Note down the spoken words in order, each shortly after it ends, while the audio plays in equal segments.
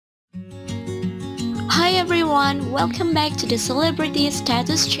everyone, welcome back to the Celebrity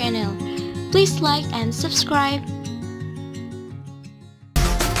Status channel. Please like and subscribe.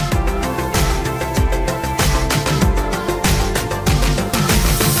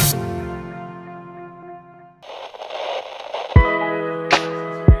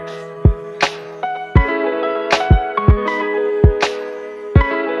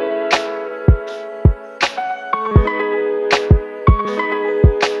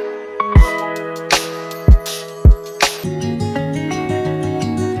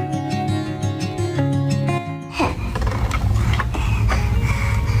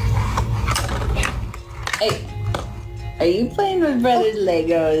 Hey, are you playing with brother's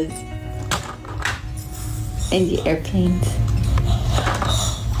Legos? And the airplanes?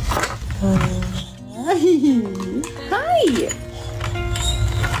 Hi!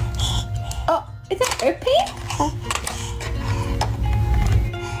 Oh, is that airplane?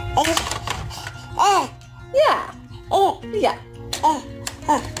 Yeah. Yeah. Oh,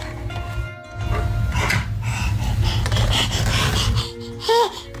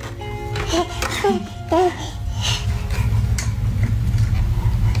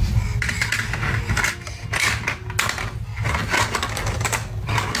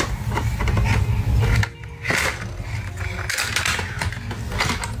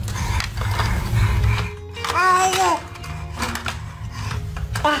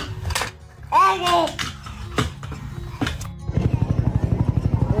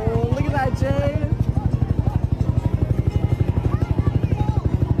 look at that, Jay.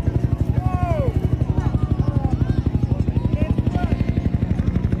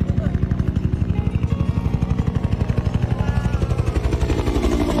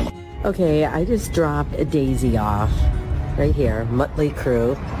 Okay, I just dropped a Daisy off right here, Muttley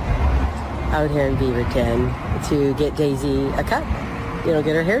Crew, out here in Beaverton to get Daisy a cut, get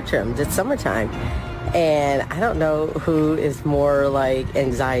her hair trimmed. It's summertime. And I don't know who is more like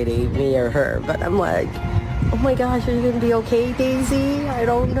anxiety, me or her, but I'm like, oh my gosh, are you going to be okay, Daisy? I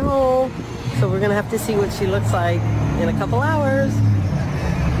don't know. So we're going to have to see what she looks like in a couple hours.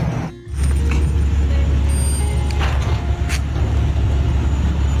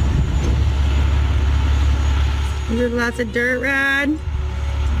 There's lots of dirt, Rod.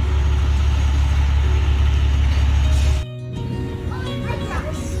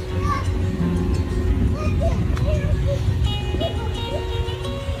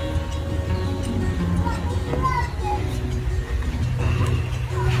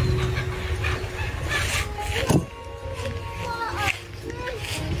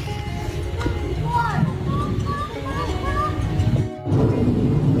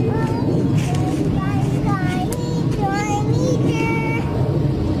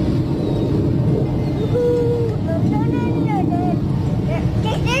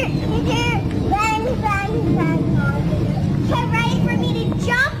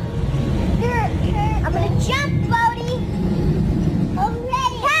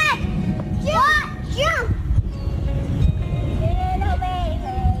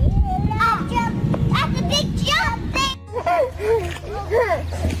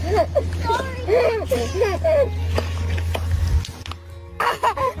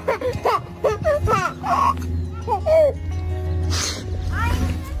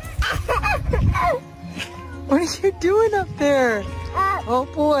 What are you doing up there? Oh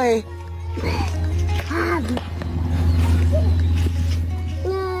boy.